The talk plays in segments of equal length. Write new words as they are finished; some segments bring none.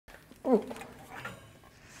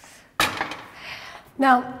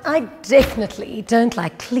Now, I definitely don't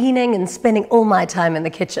like cleaning and spending all my time in the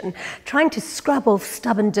kitchen, trying to scrub off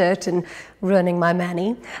stubborn dirt and ruining my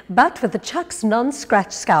mani. But with the Chux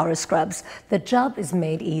non-scratch Scourer scrubs, the job is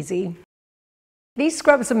made easy. These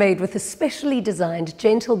scrubs are made with a specially designed,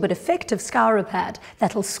 gentle but effective scourer pad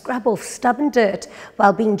that'll scrub off stubborn dirt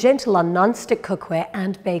while being gentle on non-stick cookware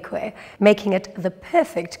and bakeware, making it the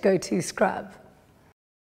perfect go-to scrub.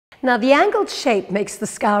 Now, the angled shape makes the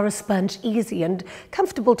Scourer sponge easy and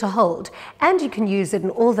comfortable to hold, and you can use it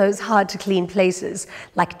in all those hard-to-clean places,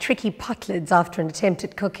 like tricky pot lids after an attempt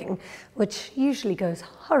at cooking, which usually goes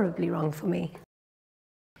horribly wrong for me.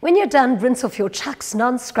 When you're done, rinse off your Chux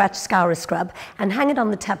non-scratch Scourer scrub and hang it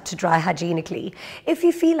on the tap to dry hygienically. If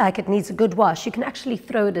you feel like it needs a good wash, you can actually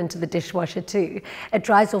throw it into the dishwasher too. It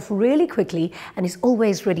dries off really quickly and is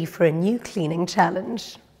always ready for a new cleaning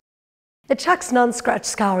challenge. The Chux non-scratch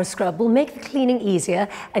Scourer scrub will make the cleaning easier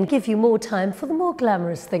and give you more time for the more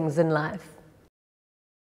glamorous things in life.